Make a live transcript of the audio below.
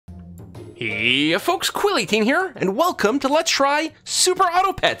Hey folks, Quill18 here, and welcome to Let's Try Super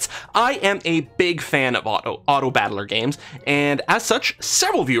Auto Pets. I am a big fan of auto battler games, and as such,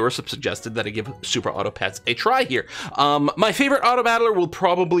 several viewers have suggested that I give Super Auto Pets a try here. My favorite auto battler will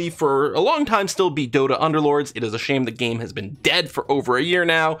probably for a long time still be Dota Underlords. It is a shame the game has been dead for over a year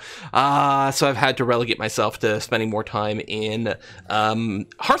now, so I've had to relegate myself to spending more time in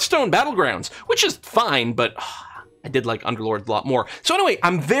Hearthstone Battlegrounds, which is fine, but I did like Underlords a lot more. So anyway,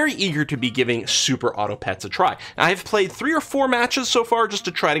 I'm very eager to be giving Super Auto Pets a try. Now, I've played 3 or 4 matches so far just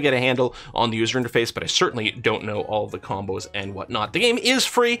to try to get a handle on the user interface, but I certainly don't know all of the combos and whatnot. The game is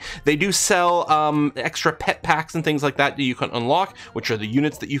free. They do sell extra pet packs and things like that you can unlock, which are the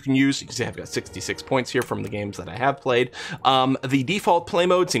units that you can use. You can see I've got 66 points here from the games that I have played. The default play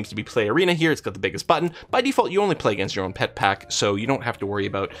mode seems to be Play Arena here. It's got the biggest button. By default, you only play against your own pet pack, so you don't have to worry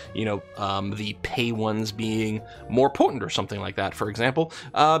about, you know, the pay ones being more potent or something like that, for example,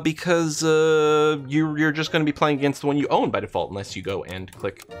 because you're just going to be playing against the one you own by default, unless you go and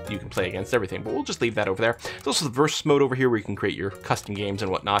click you can play against everything, but we'll just leave that over there. There's also the versus mode over here where you can create your custom games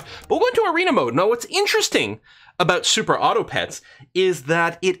and whatnot, but we'll go into arena mode. Now, what's interesting about Super Auto Pets is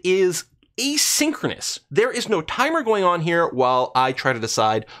that it is asynchronous. There is no timer going on here while I try to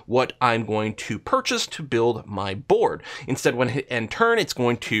decide what I'm going to purchase to build my board. Instead, when I hit end turn, it's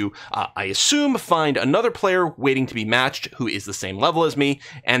going to, I assume, find another player waiting to be matched who is the same level as me,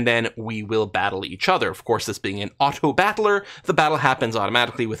 and then we will battle each other. Of course, this being an auto battler, the battle happens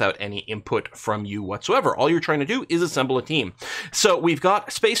automatically without any input from you whatsoever. All you're trying to do is assemble a team. So we've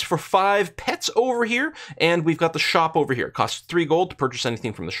got space for 5 pets over here, and we've got the shop over here. It costs 3 gold to purchase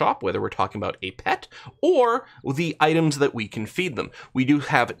anything from the shop, whether we're talking about a pet or the items that we can feed them. We do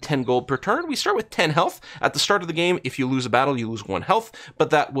have 10 gold per turn. We start with 10 health. At the start of the game, if you lose a battle, you lose 1 health, but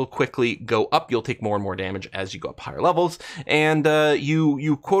that will quickly go up. You'll take more and more damage as you go up higher levels, and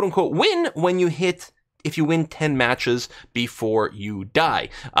you quote-unquote win when you hit if you win 10 matches before you die.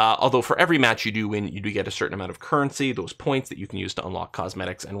 Although for every match you do win, you do get a certain amount of currency, those points that you can use to unlock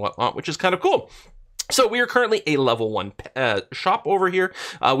cosmetics and whatnot, which is kind of cool. So we are currently a level 1 shop over here.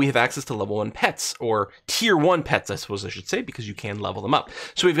 We have access to level 1 pets, or tier 1 pets, I suppose I should say, because you can level them up.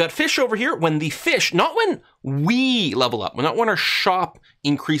 So we've got fish over here. When the fish, not when we level up, not when our shop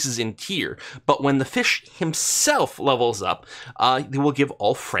increases in tier, but when the fish himself levels up, they will give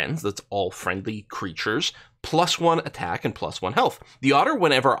all friends, that's all friendly creatures, +1 attack and +1 health. The otter,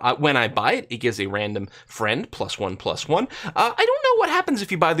 when I buy it, it gives a random friend +1/+1. I don't know what happens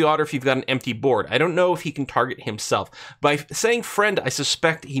if you buy the otter if you've got an empty board. I don't know if he can target himself. By saying friend, I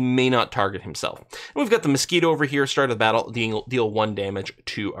suspect he may not target himself. And we've got the mosquito over here, start of the battle, deal 1 damage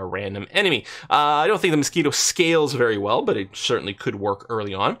to a random enemy. I don't think the mosquito scales very well, but it certainly could work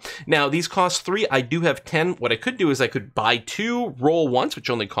early on. Now, these cost 3. I do have 10. What I could do is I could buy 2, roll once,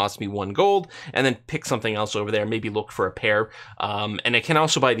 which only costs me 1 gold, and then pick something else over there, maybe look for a pair. And I can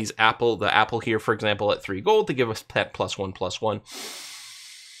also buy these the apple here, for example, at 3 gold to give us pet +1/+1.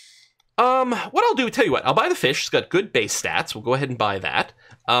 What I'll do, tell you what, I'll buy the fish. It's got good base stats. We'll go ahead and buy that.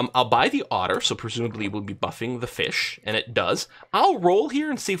 I'll buy the otter, so presumably we'll be buffing the fish, and it does. I'll roll here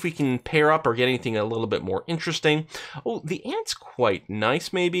and see if we can pair up or get anything a little bit more interesting. Oh, the ant's quite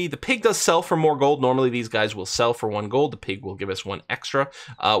nice, maybe. The pig does sell for more gold. Normally these guys will sell for 1 gold. The pig will give us 1 extra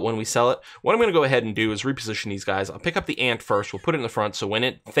when we sell it. What I'm going to go ahead and do is reposition these guys. I'll pick up the ant first. We'll put it in the front, so when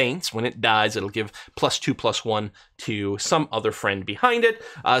it faints, when it dies, it'll give +2/+1 to some other friend behind it,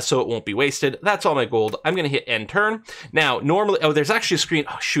 so it won't be wasted. That's all my gold. I'm going to hit end turn. Now, normally, oh, there's actually a screen.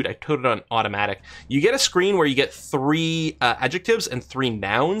 Oh, shoot, I put it on automatic. You get a screen where you get 3 adjectives and 3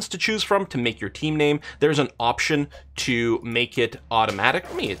 nouns to choose from to make your team name. There's an option to make it automatic.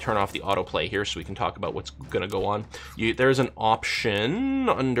 Let me turn off the autoplay here so we can talk about what's going to go on. There's an option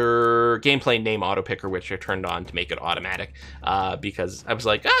under gameplay name auto picker, which I turned on to make it automatic because I was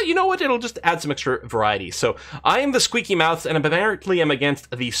like, you know what? It'll just add some extra variety. So I am the squeaky mouths, and apparently I'm against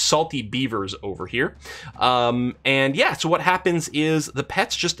the salty beavers over here. And yeah, so what happens is the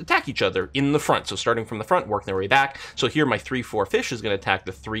pets just attack each other in the front. So starting from the front, working their way back. So here my 3/4 fish is going to attack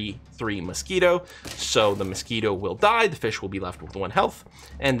the 3/3 mosquito. So the mosquito will die. The fish will be left with 1 health.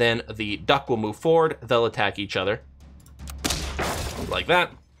 And then the duck will move forward. They'll attack each other. Like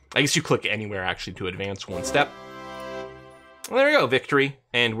that. I guess you click anywhere actually to advance 1 step. Well, there we go, victory,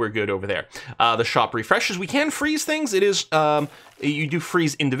 and we're good over there. The shop refreshes. We can freeze things. It is You do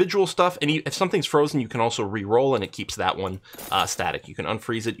freeze individual stuff, and if something's frozen, you can also re-roll, and it keeps that one static. You can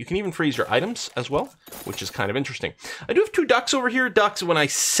unfreeze it. You can even freeze your items as well, which is kind of interesting. I do have 2 ducks over here. Ducks, when I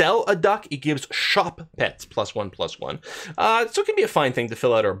sell a duck, it gives shop pets +1/+1. So it can be a fine thing to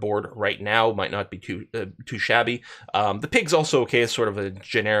fill out our board right now. Might not be too shabby. The pig's also okay as sort of a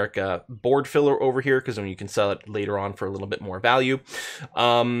generic board filler over here, because then you can sell it later on for a little bit more value.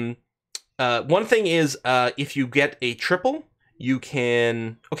 One thing is, if you get a triple, you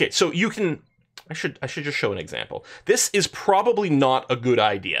can... Okay, so you can... I should just show an example. This is probably not a good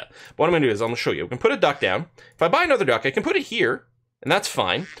idea. But what I'm going to do is I'm going to show you. We can put a duck down. If I buy another duck, I can put it here, and that's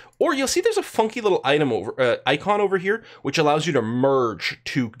fine. Or you'll see there's a funky little icon over here, which allows you to merge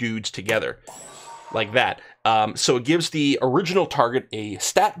 2 dudes together, like that. So it gives the original target a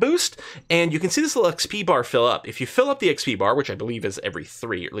stat boost, and you can see this little XP bar fill up. If you fill up the XP bar, which I believe is every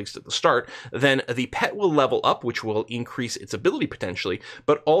 3, or at least at the start, then the pet will level up, which will increase its ability potentially,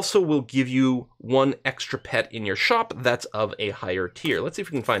 but also will give you 1 extra pet in your shop that's of a higher tier. Let's see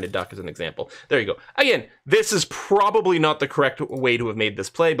if we can find a duck as an example. There you go. Again, this is probably not the correct way to have made this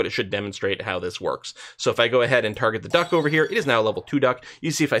play, but it should demonstrate how this works. So if I go ahead and target the duck over here, it is now a level 2 duck.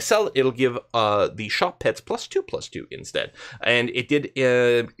 You see if I sell it, it'll give the shop pets +2/+2 instead. And it did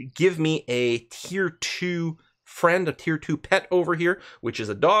give me a tier 2 friend, a tier 2 pet over here, which is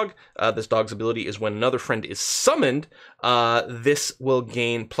a dog. This dog's ability is when another friend is summoned, this will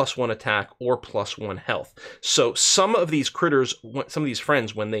gain +1 attack or +1 health. So some of these critters, some of these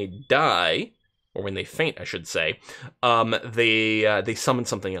friends, when they die, or when they faint, I should say, they summon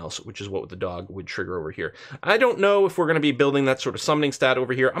something else, which is what the dog would trigger over here. I don't know if we're going to be building that sort of summoning stat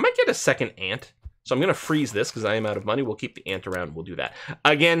over here. I might get a second ant. So I'm going to freeze this because I am out of money. We'll keep the ant around. We'll do that.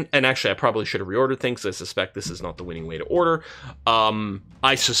 Again, and actually, I probably should have reordered things. I suspect this is not the winning way to order.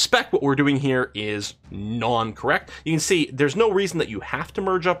 I suspect what we're doing here is non-correct. You can see there's no reason that you have to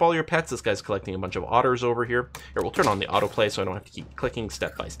merge up all your pets. This guy's collecting a bunch of otters over here. Here, we'll turn on the autoplay so I don't have to keep clicking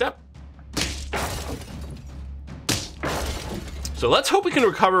step by step. So let's hope we can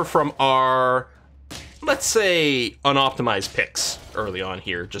recover from our, let's say, unoptimized picks early on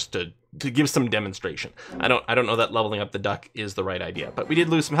here, just to give some demonstration. I don't know that leveling up the duck is the right idea, but we did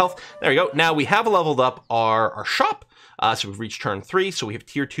lose some health. There we go. Now we have leveled up our shop. So we've reached turn 3, so we have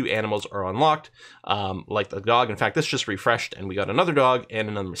tier 2 animals are unlocked, like the dog. In fact, this just refreshed, and we got another dog and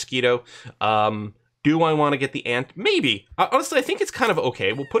another mosquito. Do I want to get the ant? Maybe. Honestly, I think it's kind of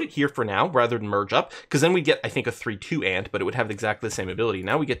okay. We'll put it here for now rather than merge up, because then we get, I think, a 3/2 ant, but it would have exactly the same ability.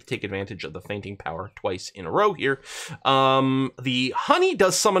 Now we get to take advantage of the fainting power twice in a row here. The honey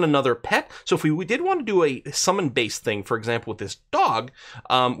does summon another pet, so if we did want to do a summon-based thing, for example, with this dog,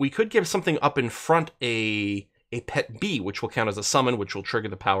 we could give something up in front a pet B, which will count as a summon, which will trigger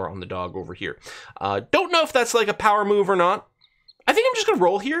the power on the dog over here. Don't know if that's like a power move or not. I think I'm just going to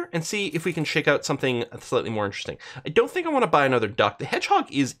roll here and see if we can shake out something slightly more interesting. I don't think I want to buy another duck. The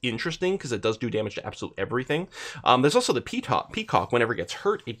hedgehog is interesting because it does do damage to absolute everything. There's also the peacock. Whenever it gets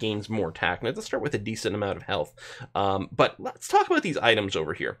hurt, it gains more attack. And it does start with a decent amount of health. But let's talk about these items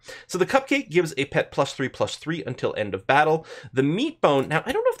over here. So the cupcake gives a pet +3/+3 until end of battle. The meat bone, now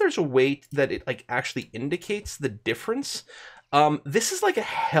I don't know if there's a way that it like actually indicates the difference. This is like a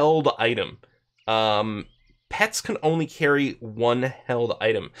held item. Pets can only carry 1 held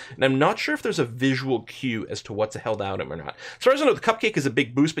item, and I'm not sure if there's a visual cue as to what's a held item or not. As far as I know, the cupcake is a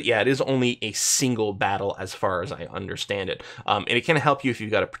big boost, but yeah, it is only a single battle as far as I understand it. And it can help you if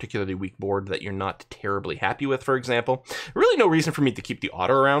you've got a particularly weak board that you're not terribly happy with, for example. Really no reason for me to keep the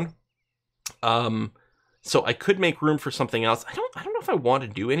otter around. So I could make room for something else. I don't know if I want to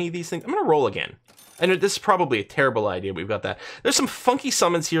do any of these things. I'm going to roll again. I know this is probably a terrible idea, but we've got that. There's some funky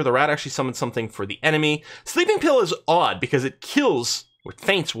summons here. The rat actually summons something for the enemy. Sleeping Pill is odd because it kills or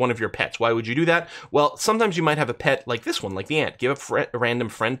faints one of your pets. Why would you do that? Well, sometimes you might have a pet like this one, like the ant. Give a random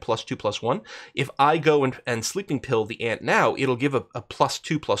friend +2/+1. If I go and Sleeping Pill the ant now, it'll give a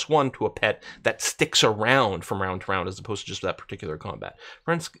 +2/+1 to a pet that sticks around from round to round as opposed to just that particular combat.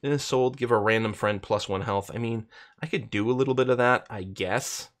 Friends sold, give a random friend +1 health. I mean, I could do a little bit of that, I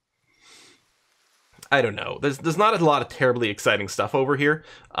guess. I don't know. There's not a lot of terribly exciting stuff over here.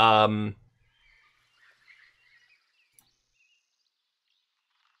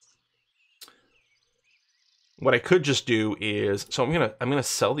 What I could just do is, so I'm gonna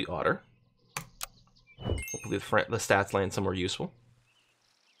sell the otter. Hopefully the stats land somewhere useful.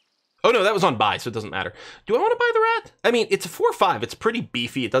 Oh no, that was on buy, so it doesn't matter. Do I want to buy the rat? I mean, it's a 4/5. It's pretty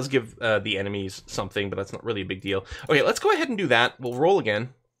beefy. It does give the enemies something, but that's not really a big deal. Okay, let's go ahead and do that. We'll roll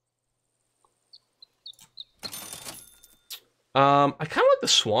again. I kind of like the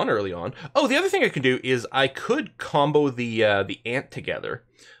swan early on. Oh, the other thing I could do is I could combo the ant together,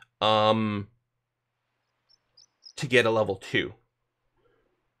 to get a level 2. I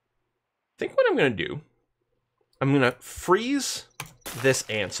think what I'm gonna do, I'm gonna freeze this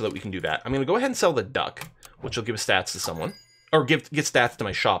ant so that we can do that. I'm gonna go ahead and sell the duck, which will give stats to someone. Or get stats to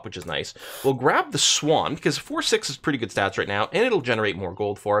my shop, which is nice. We'll grab the swan, because 4-6 is pretty good stats right now, and it'll generate more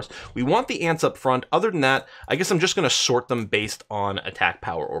gold for us. We want the ants up front. Other than that, I guess I'm just going to sort them based on attack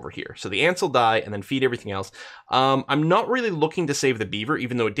power over here. So the ants will die, and then feed everything else. I'm not really looking to save the beaver,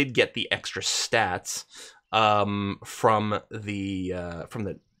 even though it did get the extra stats from the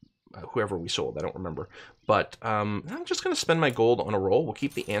whoever we sold. I don't remember. But I'm just going to spend my gold on a roll. We'll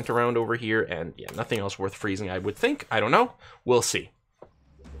keep the ant around over here, and yeah, nothing else worth freezing, I would think. I don't know. We'll see.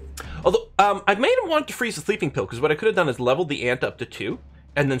 Although, I may have wanted to freeze the sleeping pill, because what I could have done is leveled the ant up to 2,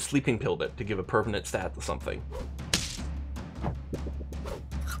 and then sleeping pilled it to give a permanent stat to something.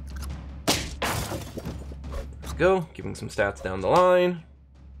 Let's go. Giving some stats down the line.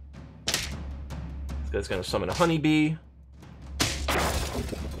 This guy's going to summon a honeybee.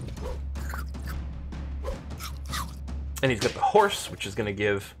 And he's got the horse, which is going to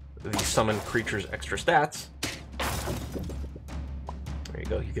give the summoned creatures extra stats. There you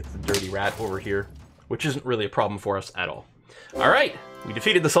go. He gets the dirty rat over here, which isn't really a problem for us at all. All right. We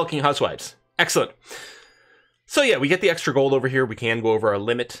defeated the sulking housewives. Excellent. So yeah, we get the extra gold over here. We can go over our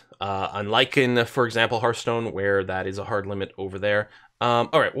limit, unlike in, for example, Hearthstone, where that is a hard limit over there. All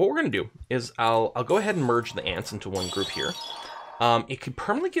right. What we're going to do is I'll go ahead and merge the ants into one group here. It could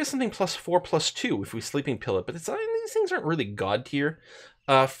permanently give something +4/+2 if we sleeping pill it, but these things aren't really god tier.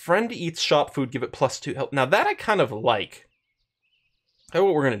 Friend eats shop food, give it +2 health. Now that I kind of like. That's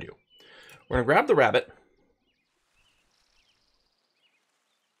what we're going to do. We're going to grab the rabbit.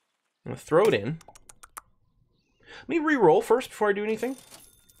 I'm going to throw it in. Let me re-roll first before I do anything.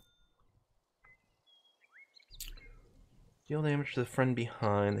 Deal damage to the friend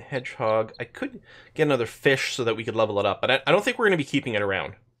behind. The hedgehog. I could get another fish so that we could level it up, but I don't think we're going to be keeping it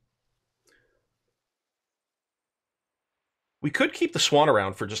around. We could keep the swan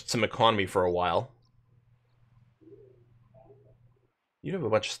around for just some economy for a while. You have a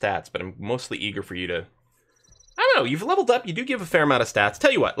bunch of stats, but I'm mostly eager for you to... I don't know, you've leveled up, you do give a fair amount of stats.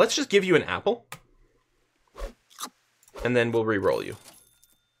 Tell you what, let's just give you an apple. And then we'll re-roll you.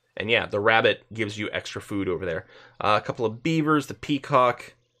 And yeah, the rabbit gives you extra food over there. A couple of beavers, the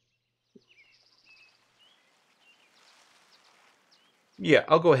peacock. Yeah,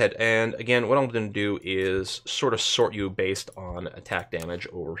 I'll go ahead. And again, what I'm going to do is sort of sort you based on attack damage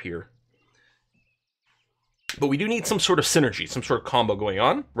over here. But we do need some sort of synergy, some sort of combo going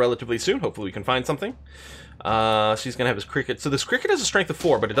on relatively soon. Hopefully we can find something. So he's going to have his cricket. So this cricket has a strength of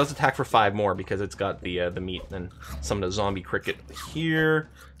 4, but it does attack for 5 more because it's got the meat. And then summon a zombie cricket here.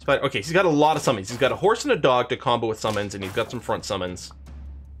 Okay, he's got a lot of summons. He's got a horse and a dog to combo with summons, and he's got some front summons.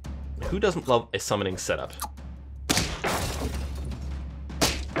 Who doesn't love a summoning setup?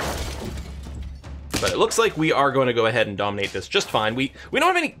 But it looks like we are going to go ahead and dominate this just fine. We don't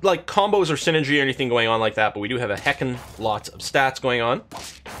have any like combos or synergy or anything going on like that, but we do have a heckin' lots of stats going on.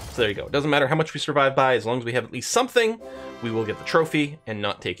 So there you go. It doesn't matter how much we survive by, as long as we have at least something, we will get the trophy and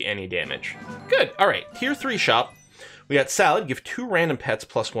not take any damage. Good. All right. Tier 3 shop. We got salad. Give 2 random pets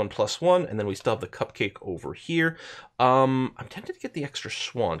 +1/+1, and then we still have the cupcake over here. I'm tempted to get the extra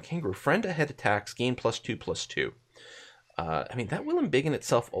swan. Kangaroo. Friend ahead attacks. Gain +2/+2. I mean, that will embiggen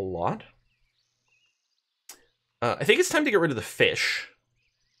itself a lot. I think it's time to get rid of the fish,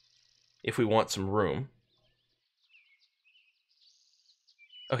 if we want some room.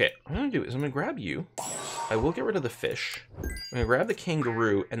 Okay, what I'm going to do is I'm going to grab you. I will get rid of the fish. I'm going to grab the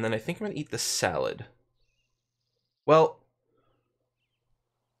kangaroo, and then I think I'm going to eat the salad. Well,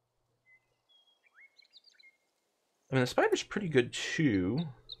 I mean, the spider's pretty good, too.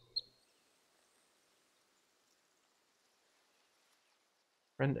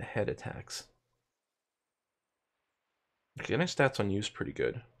 Friend ahead attacks. Getting stats on you is pretty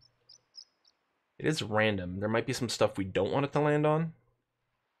good. It is random. There might be some stuff we don't want it to land on.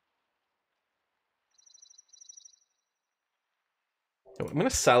 I'm going to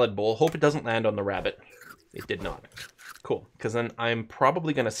salad bowl. Hope it doesn't land on the rabbit. It did not. Cool. Because then I'm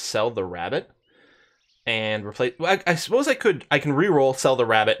probably going to sell the rabbit and replace... Well, I suppose I can re-roll, sell the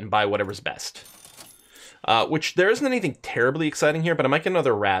rabbit, and buy whatever's best. Which there isn't anything terribly exciting here, but I might get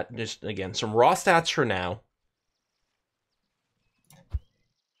another rat. Just, again, some raw stats for now.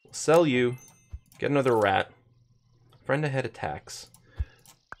 Sell you, get another rat, friend ahead attacks.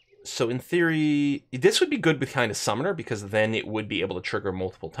 So in theory, this would be good with kind of summoner, because then it would be able to trigger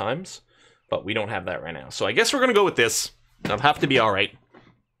multiple times, but we don't have that right now. So I guess we're going to go with this. I'll have to be alright.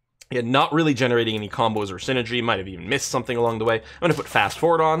 Yeah, not really generating any combos or synergy. Might have even missed something along the way. I'm going to put fast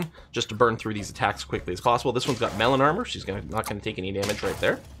forward on, just to burn through these attacks as quickly as possible. This one's got melon armor. She's not going to take any damage right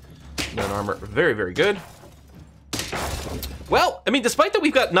there. Melon armor, very, very good. Well, I mean, despite that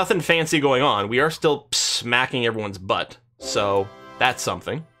we've got nothing fancy going on, we are still smacking everyone's butt. So, that's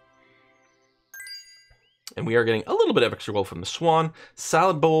something. And we are getting a little bit of extra gold from the swan.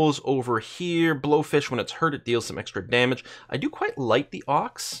 Salad bowls over here. Blowfish, when it's hurt, it deals some extra damage. I do quite like the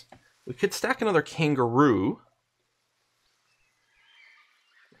ox. We could stack another kangaroo.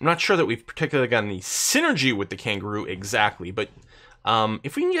 I'm not sure that we've particularly gotten any synergy with the kangaroo exactly, but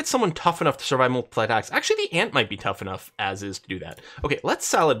if we can get someone tough enough to survive multiple attacks, actually the ant might be tough enough as is to do that. Okay, let's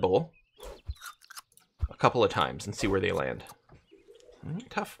salad bowl a couple of times and see where they land. You're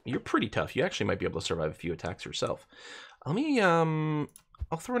tough. You're pretty tough. You actually might be able to survive a few attacks yourself. Let me, I'll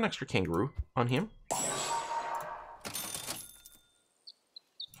throw an extra kangaroo on him.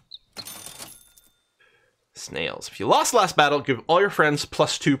 Snails. If you lost last battle, give all your friends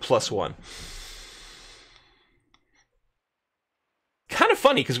 +2/+1. Kind of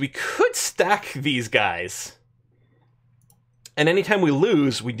funny, because we could stack these guys. And anytime we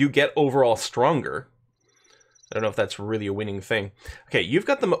lose, we do get overall stronger. I don't know if that's really a winning thing. Okay, you've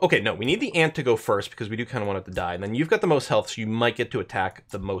got the... Okay, no, we need the ant to go first because we do kind of want it to die. And then you've got the most health, so you might get to attack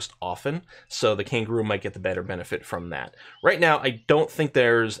the most often. So the kangaroo might get the better benefit from that. Right now, I don't think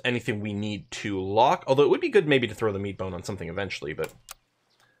there's anything we need to lock. Although it would be good maybe to throw the meat bone on something eventually, but...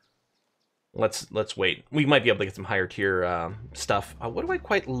 Let's wait. We might be able to get some higher tier stuff. What do I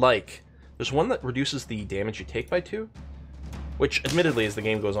quite like? There's one that reduces the damage you take by 2. Which, admittedly, as the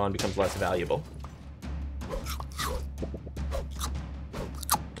game goes on, becomes less valuable.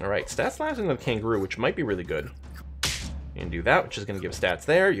 Alright, stats labs into the kangaroo, which might be really good. You're going to do that, which is going to give us stats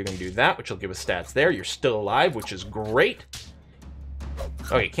there. You're going to do that, which will give us stats there. You're still alive, which is great.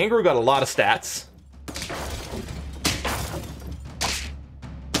 Okay, kangaroo got a lot of stats.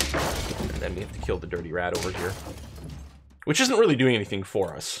 And then we have to kill the dirty rat over here. Which isn't really doing anything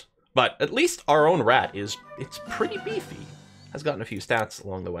for us. But at least our own rat it's pretty beefy. Has gotten a few stats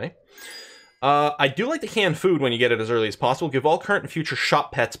along the way. I do like the canned food when you get it as early as possible. Give all current and future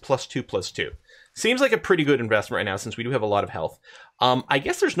shop pets +2/+2. Seems like a pretty good investment right now since we do have a lot of health. I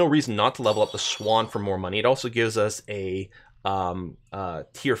guess there's no reason not to level up the swan for more money. It also gives us a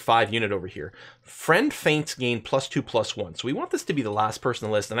tier 5 unit over here. Friend faints gain +2/+1. So we want this to be the last person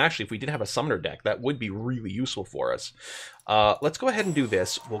on the list. And actually, if we did have a summoner deck, that would be really useful for us. Let's go ahead and do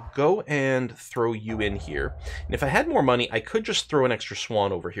this. We'll go and throw you in here. And if I had more money, I could just throw an extra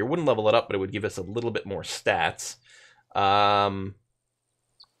swan over here. Wouldn't level it up, but it would give us a little bit more stats.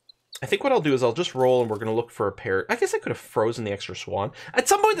 I think what I'll do is I'll just roll and we're going to look for a pair. I guess I could have frozen the extra swan. At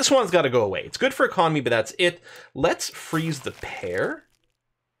some point, the swan's got to go away. It's good for economy, but that's it. Let's freeze the pair.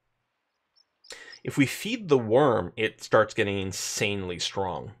 If we feed the worm, it starts getting insanely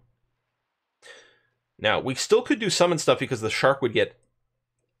strong. Now, we still could do summon stuff because the shark would get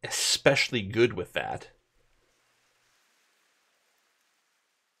especially good with that.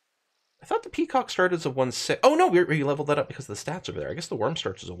 I thought the peacock started as a 1/6. Oh, no, we leveled that up because of the stats over there. I guess the worm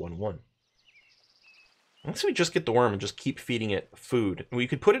starts as a 1/1. Unless we just get the worm and just keep feeding it food. We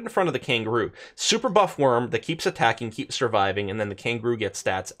could put it in front of the kangaroo. Super buff worm that keeps attacking, keeps surviving, and then the kangaroo gets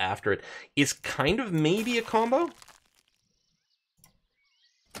stats after it. Is kind of maybe a combo.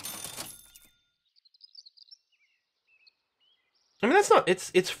 I mean, that's not...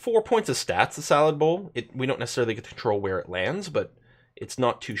 It's 4 points of stats, the salad bowl. We don't necessarily get to control where it lands, but... It's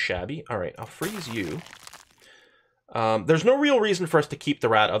not too shabby. All right, I'll freeze you. There's no real reason for us to keep the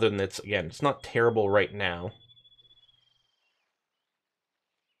rat other than it's not terrible right now.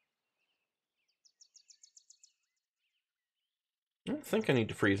 I don't think I need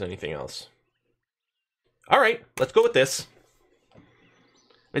to freeze anything else. All right, let's go with this.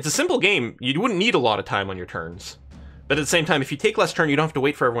 It's a simple game. You wouldn't need a lot of time on your turns. But at the same time, if you take less turn, you don't have to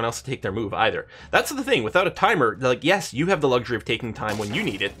wait for everyone else to take their move either. That's the thing. Without a timer, like, yes, you have the luxury of taking time when you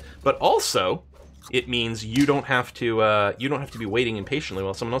need it, but also it means you don't have to be waiting impatiently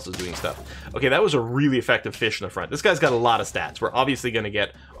while someone else is doing stuff. Okay, that was a really effective fish in the front. This guy's got a lot of stats. We're obviously going to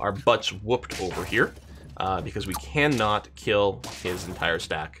get our butts whooped over here because we cannot kill his entire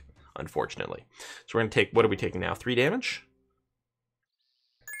stack, unfortunately. So we're going to take, what are we taking now? 3 damage?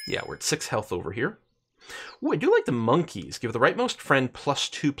 Yeah, we're at 6 health over here. Ooh, I do like the monkeys. Give the rightmost friend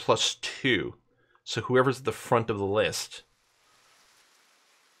 +2/+2. So whoever's at the front of the list.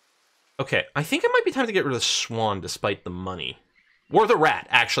 Okay, I think it might be time to get rid of the swan despite the money. Or the rat,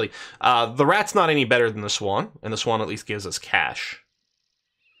 actually. The rat's not any better than the swan, and the swan at least gives us cash.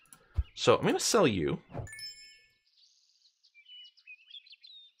 So I'm going to sell you.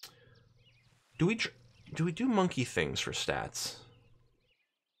 Do we do monkey things for stats?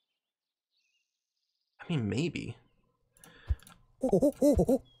 I mean, maybe.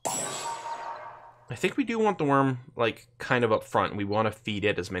 I think we do want the worm, like, kind of up front, and we want to feed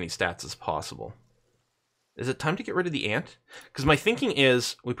it as many stats as possible. Is it time to get rid of the ant? Because my thinking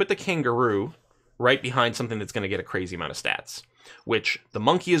is, we put the kangaroo right behind something that's going to get a crazy amount of stats, which the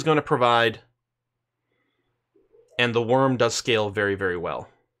monkey is going to provide, and the worm does scale very, very well.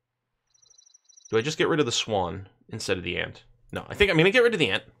 Do I just get rid of the swan instead of the ant? No, I think I'm going to get rid of the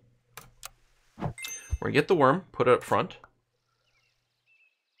ant. We're going to get the worm, put it up front.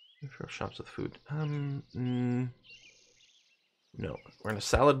 Shops with food. No. We're in a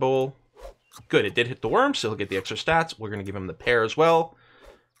salad bowl. Good, it did hit the worm, so he'll get the extra stats. We're going to give him the pear as well.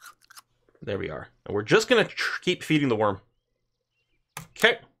 There we are. And we're just going to keep feeding the worm.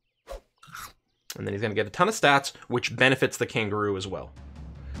 Okay. And then he's going to get a ton of stats, which benefits the kangaroo as well.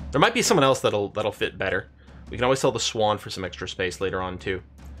 There might be someone else that'll fit better. We can always sell the swan for some extra space later on, too.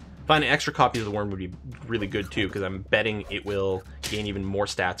 Finding extra copies of the worm would be really good, too, because I'm betting it will gain even more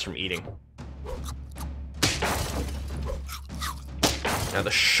stats from eating. Now,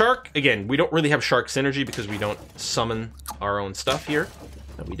 the shark, again, we don't really have shark synergy because we don't summon our own stuff here.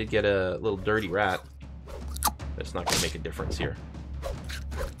 Now, we did get a little dirty rat. That's not going to make a difference here.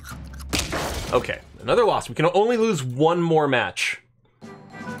 Okay, another loss. We can only lose one more match.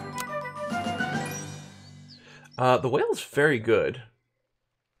 The whale is very good.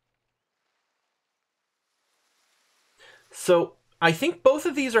 So, I think both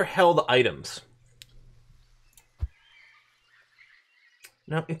of these are held items.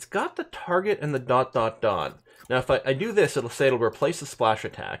 Now, it's got the target and the ... Now, if I do this, it'll say it'll replace the splash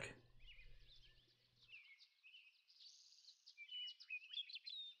attack.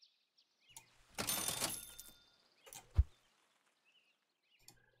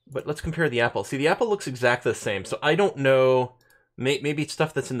 But let's compare the apple. See, the apple looks exactly the same, so I don't know. Maybe it's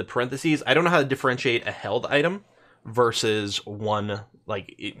stuff that's in the parentheses. I don't know how to differentiate a held item versus one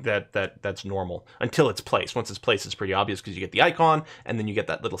like that's normal until it's placed. Once it's placed, it's pretty obvious because you get the icon and then you get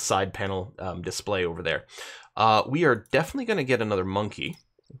that little side panel display over there. We are definitely going to get another monkey.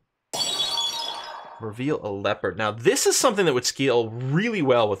 Reveal a leopard. Now, this is something that would scale really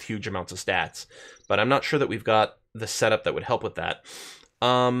well with huge amounts of stats, but I'm not sure that we've got the setup that would help with that.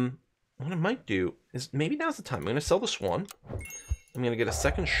 What I might do is maybe now's the time. I'm going to sell the swan. I'm going to get a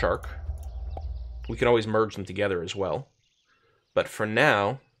second shark. We can always merge them together as well. But for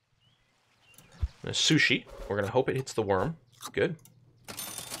now, sushi. We're going to hope it hits the worm. Good.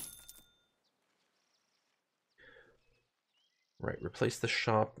 Right, replace the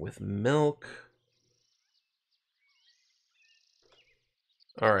shop with milk.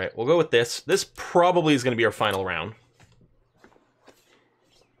 All right, we'll go with this. This probably is going to be our final round.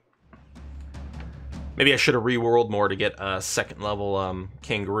 Maybe I should have rerolled more to get a second level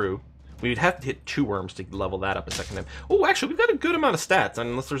kangaroo. We would have to hit 2 worms to level that up a second time. Oh, actually, we've got a good amount of stats,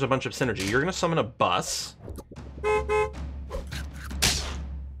 unless there's a bunch of synergy. You're going to summon a bus.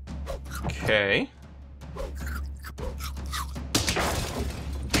 Okay.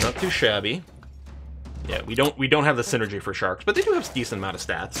 Not too shabby. Yeah, we don't have the synergy for sharks, but they do have a decent amount of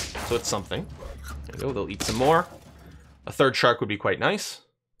stats, so it's something. There we go, they'll eat some more. A third shark would be quite nice.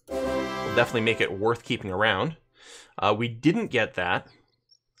 Will definitely make it worth keeping around. We didn't get that.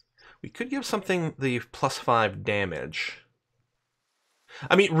 We could give something the +5 damage.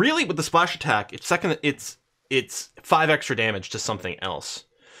 I mean, really, with the splash attack, it's 5 extra damage to something else.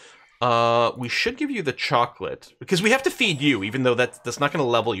 We should give you the chocolate, because we have to feed you, even though that's not going to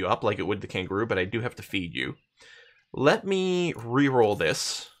level you up like it would the kangaroo, but I do have to feed you. Let me re-roll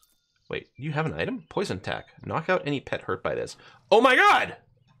this. Wait, you have an item? Poison attack. Knock out any pet hurt by this. Oh my god!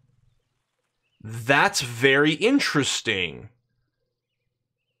 That's very interesting.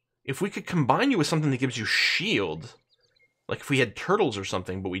 If we could combine you with something that gives you shield, like if we had turtles or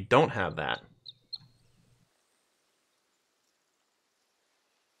something, but we don't have that.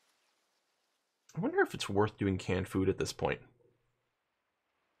 I wonder if it's worth doing canned food at this point.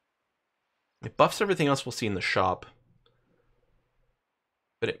 It buffs everything else we'll see in the shop,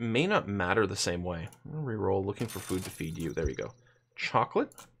 but it may not matter the same way. I'm gonna reroll, looking for food to feed you. There you go.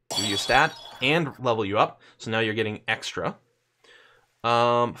 Chocolate, give you a stat, and level you up, so now you're getting extra.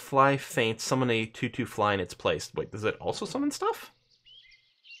 Fly faint, summon a 2/2 fly in its place. Wait, does it also summon stuff?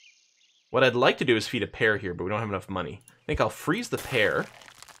 What I'd like to do is feed a pear here, but we don't have enough money. I think I'll freeze the pear.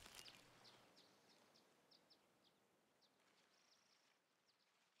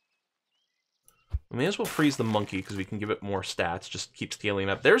 I may as well freeze the monkey, because we can give it more stats, just keep scaling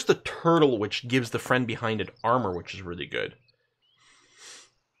up. There's the turtle, which gives the friend behind it armor, which is really good.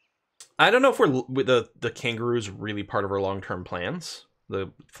 I don't know if the kangaroo is really part of our long-term plans.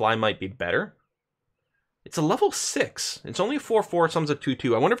 The fly might be better. It's a level 6. It's only a 4/4, summons a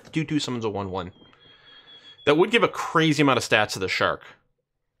 2/2. I wonder if the 2/2 summons a 1/1. That would give a crazy amount of stats to the shark.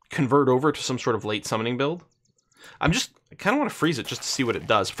 Convert over to some sort of late summoning build. I kind of want to freeze it just to see what it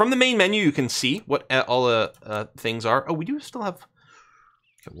does. From the main menu, you can see what all the things are. Oh, we do still have...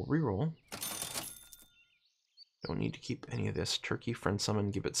 Okay, we'll reroll. Don't need to keep any of this. Turkey, friend summon,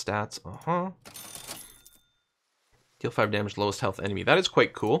 give it stats. Deal 5 damage, lowest health enemy. That is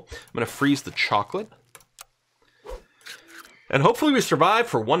quite cool. I'm going to freeze the chocolate. And hopefully we survive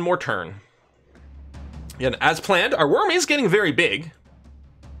for one more turn. And as planned, our worm is getting very big.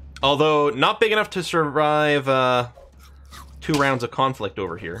 Although, not big enough to survive 2 rounds of conflict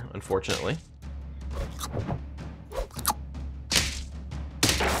over here, unfortunately.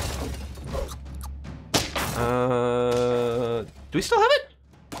 Do we still have it?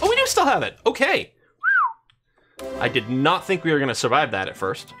 Oh, we do still have it. Okay. I did not think we were going to survive that at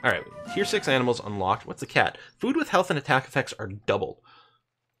first. All right. Tier 6 animals unlocked. What's the cat? Food with health and attack effects are doubled.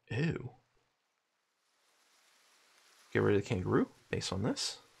 Ew. Get rid of the kangaroo based on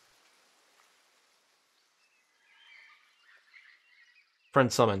this. Friend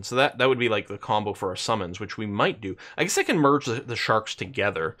summon. So that would be like the combo for our summons, which we might do. I guess I can merge the sharks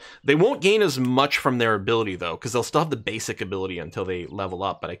together. They won't gain as much from their ability, though, because they'll still have the basic ability until they level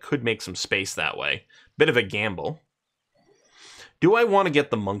up, but I could make some space that way. Bit of a gamble. Do I want to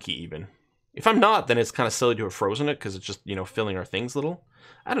get the monkey, even? If I'm not, then it's kind of silly to have frozen it, because it's just, you know, filling our things little.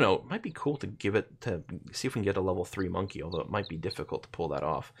 I don't know. It might be cool to give it to... See if we can get a level 3 monkey, although it might be difficult to pull that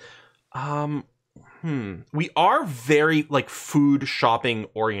off. We are very, like, food shopping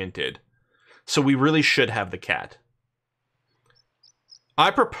oriented. So we really should have the cat.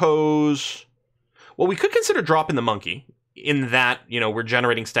 I propose... Well, we could consider dropping the monkey. In that, you know, we're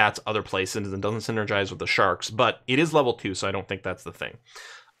generating stats other places and doesn't synergize with the sharks. But it is level 2, so I don't think that's the thing.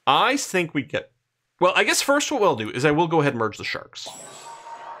 I think we get... Well, I guess first what we'll do is I will go ahead and merge the sharks.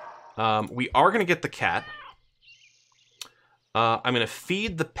 We are going to get the cat. I'm going to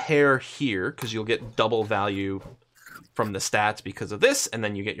feed the pair here, because you'll get double value from the stats because of this, and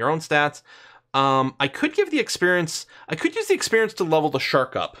then you get your own stats. I could give the experience... I could use the experience to level the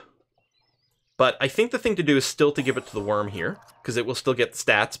shark up. But I think the thing to do is still to give it to the worm here, because it will still get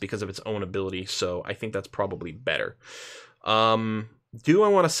stats because of its own ability, so I think that's probably better. Do I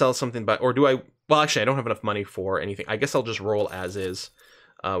want to sell something by... Or do I... Well, actually, I don't have enough money for anything. I guess I'll just roll as is.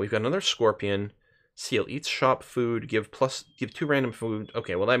 We've got another scorpion... Seal eats shop food, give 2 random food.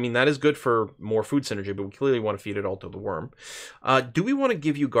 Okay, well, I mean, that is good for more food synergy, but we clearly want to feed it all to the worm. Do we want to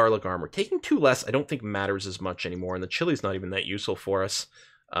give you garlic armor? Taking 2 less, I don't think matters as much anymore, and the chili's not even that useful for us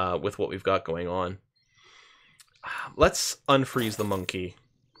with what we've got going on. Let's unfreeze the monkey.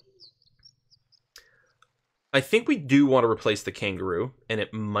 I think we do want to replace the kangaroo, and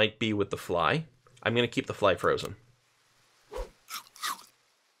it might be with the fly. I'm going to keep the fly frozen.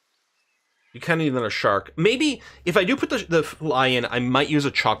 You kind of need another shark. Maybe, if I do put the fly in, I might use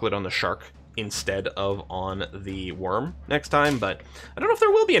a chocolate on the shark instead of on the worm next time, but I don't know if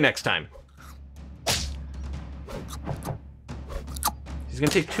there will be a next time. He's going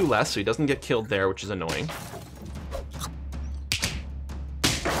to take 2 less, so he doesn't get killed there, which is annoying.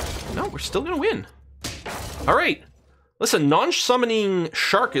 No, we're still going to win. All right. Listen, non-summoning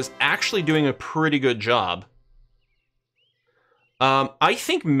shark is actually doing a pretty good job. I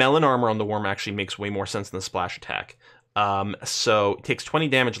think melon armor on the worm actually makes way more sense than the splash attack. So it takes 20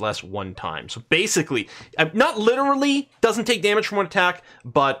 damage less 1 time. So basically, not literally doesn't take damage from 1 attack,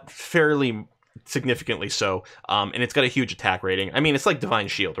 but fairly significantly so. And it's got a huge attack rating. I mean, it's like Divine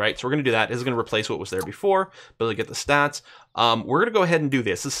Shield, right? So we're going to do that. This is going to replace what was there before, but to get the stats. We're going to go ahead and do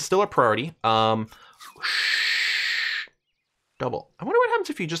this. This is still a priority. Double. I wonder what happens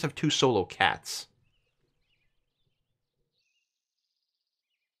if you just have 2 solo cats.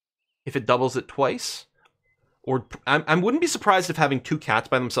 If it doubles it twice, or I wouldn't be surprised if having 2 cats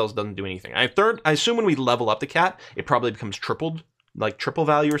by themselves doesn't do anything. I assume when we level up the cat, it probably becomes tripled, like triple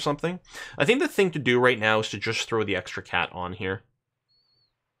value or something. I think the thing to do right now is to just throw the extra cat on here.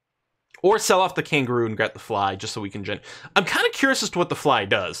 Or sell off the kangaroo and get the fly, just so we can I'm kind of curious as to what the fly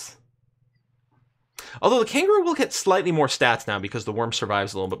does. Although the kangaroo will get slightly more stats now because the worm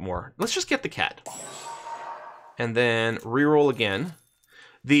survives a little bit more. Let's just get the cat. And then reroll again.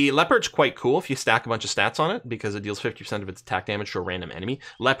 The leopard's quite cool if you stack a bunch of stats on it, because it deals 50% of its attack damage to a random enemy.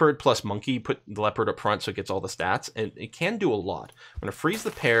 Leopard plus monkey, put the leopard up front so it gets all the stats, and it can do a lot. I'm going to freeze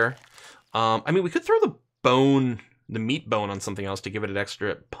the pair. I mean, we could throw the meat bone on something else to give it an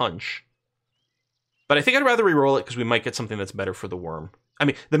extra punch. But I think I'd rather reroll it because we might get something that's better for the worm. I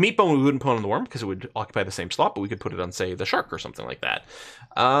mean, the meat bone we wouldn't put on the worm because it would occupy the same slot, but we could put it on, say, the shark or something like that.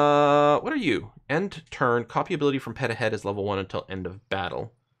 What are you? End turn. Copy ability from pet ahead is level 1 until end of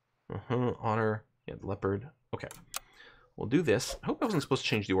battle. Honor. Yeah, leopard. Okay. We'll do this. I hope I wasn't supposed to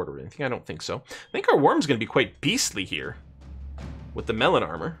change the order or anything. I don't think so. I think our worm's going to be quite beastly here with the melon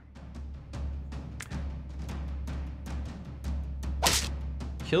armor.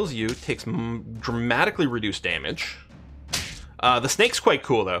 Kills you. Takes dramatically reduced damage. The snake's quite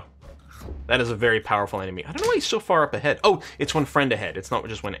cool, though. That is a very powerful enemy. I don't know why he's so far up ahead. Oh, it's one friend ahead. It's not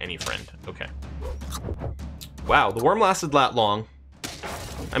just one any friend. Okay. Wow, the worm lasted that long.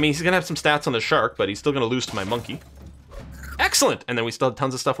 I mean, he's going to have some stats on the shark, but he's still going to lose to my monkey. Excellent! And then we still have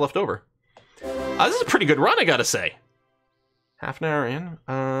tons of stuff left over. This is a pretty good run, I gotta say. Half an hour in.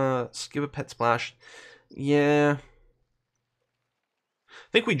 Give a pet splash. Yeah.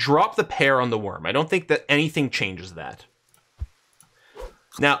 I think we drop the pear on the worm. I don't think that anything changes that.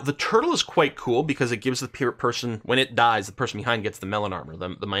 Now, the turtle is quite cool because it gives the person, when it dies, the person behind gets the melon armor,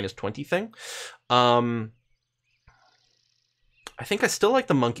 the minus 20 thing. I think I still like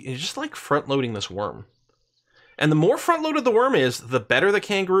the monkey. It's just like front-loading this worm. And the more front-loaded the worm is, the better the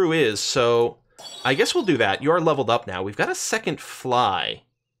kangaroo is, so I guess we'll do that. You are leveled up now. We've got a second fly.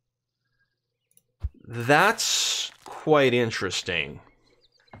 That's quite interesting.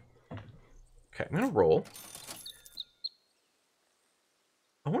 Okay, I'm going to roll.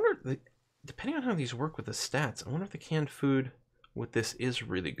 I wonder, depending on how these work with the stats, I wonder if the canned food with this is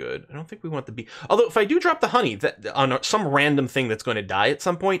really good. I don't think we want the bee. Although, if I do drop the honey on some random thing that's going to die at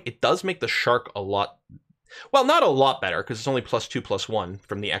some point, it does make the shark a lot... Well, not a lot better, because it's only +2/+1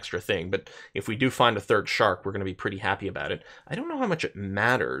 from the extra thing, but if we do find a third shark, we're going to be pretty happy about it. I don't know how much it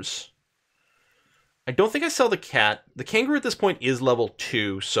matters. I don't think I sell the cat. The kangaroo at this point is level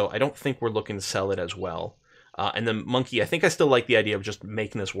 2, so I don't think we're looking to sell it as well. And the monkey, I think I still like the idea of just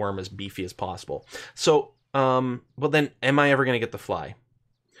making this worm as beefy as possible. So, well then, am I ever going to get the fly?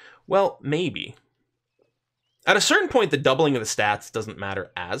 Well, maybe. At a certain point, the doubling of the stats doesn't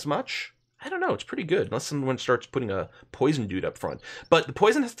matter as much. I don't know, it's pretty good, unless someone starts putting a poison dude up front. But the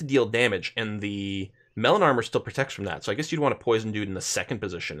poison has to deal damage, and the melon armor still protects from that. So I guess you'd want a poison dude in the second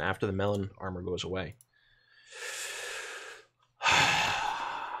position after the melon armor goes away.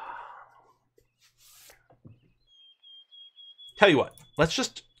 Tell you what, let's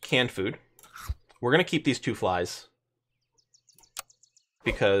just can food. We're going to keep these 2 flies,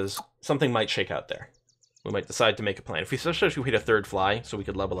 because something might shake out there. We might decide to make a plan. Especially if we hit a third fly, so we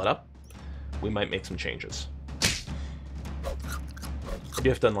could level it up, we might make some changes. I do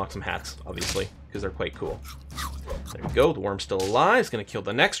have to unlock some hats, obviously, because they're quite cool. There we go, the worm's still alive. It's going to kill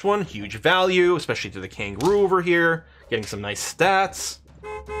the next one. Huge value, especially to the kangaroo over here. Getting some nice stats.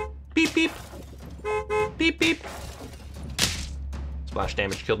 Beep, beep. Beep, beep. Splash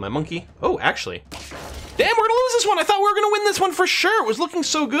damage killed my monkey. Oh, actually. Damn, we're gonna lose this one. I thought we were gonna win this one for sure. It was looking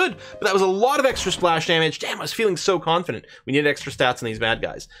so good, but that was a lot of extra splash damage. Damn, I was feeling so confident. We needed extra stats on these bad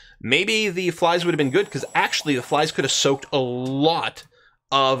guys. Maybe the flies would have been good, because actually the flies could have soaked a lot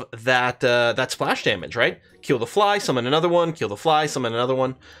of that that splash damage, right? Kill the fly, summon another one. Kill the fly, summon another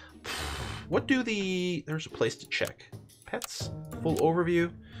one. What do the... There's a place to check. Pets, full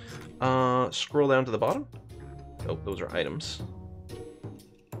overview. Scroll down to the bottom. Oh, those are items.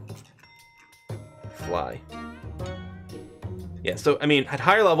 Fly. Yeah, so, I mean, at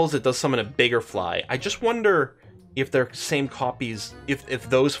higher levels, it does summon a bigger fly. I just wonder if they're same copies, if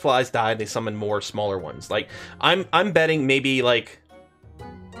those flies die, they summon more smaller ones. Like, I'm betting maybe, like,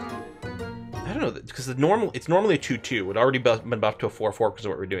 I don't know, because it's normally a 2/2. It would already been buffed to a 4/4 because of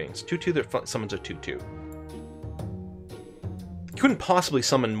what we're doing. It's 2/2 that summons a 2/2. You couldn't possibly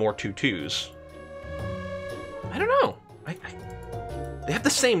summon more 2/2s. I don't know. They have the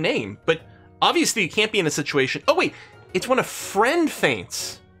same name, but obviously you can't be in a situation... Oh, wait! It's when a friend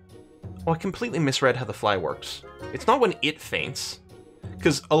faints. Oh, I completely misread how the fly works. It's not when it faints.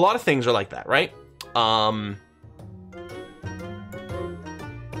 Because a lot of things are like that, right?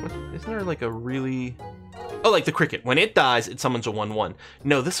 Isn't there like a really... Oh, like the cricket. When it dies, it summons a 1/1.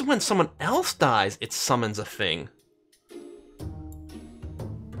 No, this is when someone else dies, it summons a thing.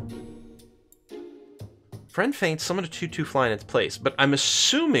 Friend faints, summon a 2/2 fly in its place. But I'm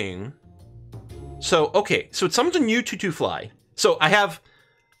assuming... So, okay, so it summons a new 2/2 fly. So I have...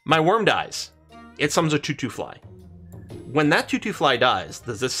 My worm dies. It summons a 2/2 fly. When that 2/2 fly dies,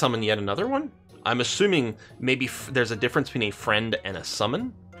 does this summon yet another one? I'm assuming maybe there's a difference between a friend and a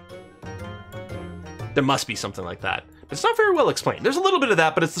summon? There must be something like that. It's not very well explained. There's a little bit of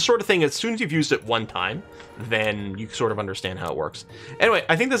that, but it's the sort of thing, as soon as you've used it one time, then you sort of understand how it works. Anyway,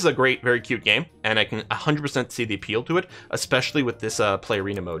 I think this is a great, very cute game, and I can 100% see the appeal to it, especially with this play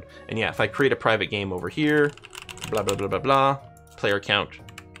arena mode. And yeah, if I create a private game over here, blah, blah, blah, blah, blah, player count.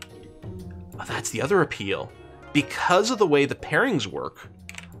 Oh, that's the other appeal. Because of the way the pairings work,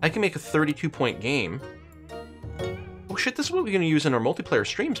 I can make a 32-point game. Oh shit, this is what we're going to use in our multiplayer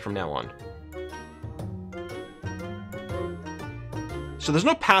streams from now on. So there's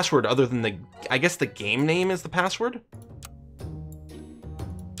no password other than the, I guess the game name is the password?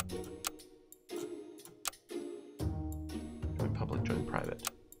 Join public, join private.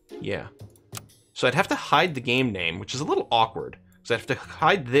 Yeah. So I'd have to hide the game name, which is a little awkward. Because I'd have to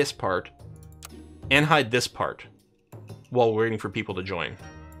hide this part and hide this part while waiting for people to join.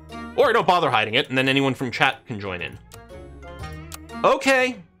 Or I don't bother hiding it, and then anyone from chat can join in.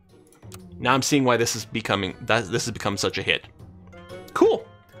 Okay. Now I'm seeing why this is becoming, this has become such a hit. Cool.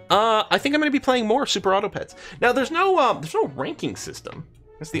 I think I'm going to be playing more Super Auto Pets. Now, there's no ranking system.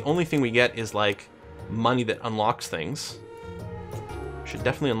 That's the only thing we get is, like, money that unlocks things. Should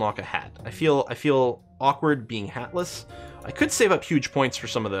definitely unlock a hat. I feel awkward being hatless. I could save up huge points for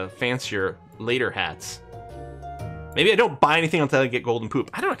some of the fancier, later hats. Maybe I don't buy anything until I get golden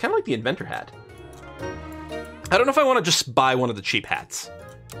poop. I don't know, I kind of like the inventor hat. I don't know if I want to just buy one of the cheap hats.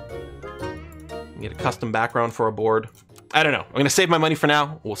 Get a custom background for a board. I don't know. I'm going to save my money for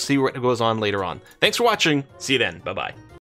now. We'll see what goes on later on. Thanks for watching. See you then. Bye-bye.